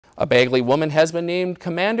A Bagley woman has been named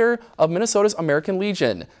commander of Minnesota's American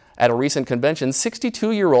Legion. At a recent convention,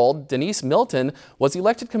 62-year-old Denise Milton was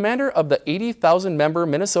elected commander of the 80,000-member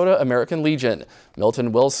Minnesota American Legion.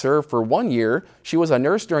 Milton will serve for 1 year. She was a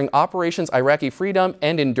nurse during Operations Iraqi Freedom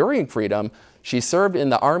and Enduring Freedom. She served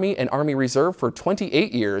in the Army and Army Reserve for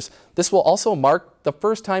 28 years. This will also mark the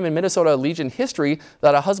first time in Minnesota Legion history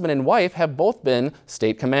that a husband and wife have both been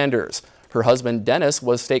state commanders. Her husband, Dennis,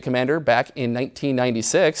 was state commander back in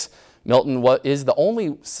 1996. Milton is the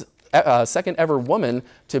only second ever woman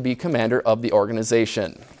to be commander of the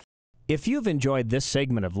organization. If you've enjoyed this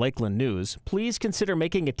segment of Lakeland News, please consider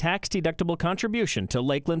making a tax-deductible contribution to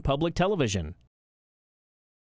Lakeland Public Television.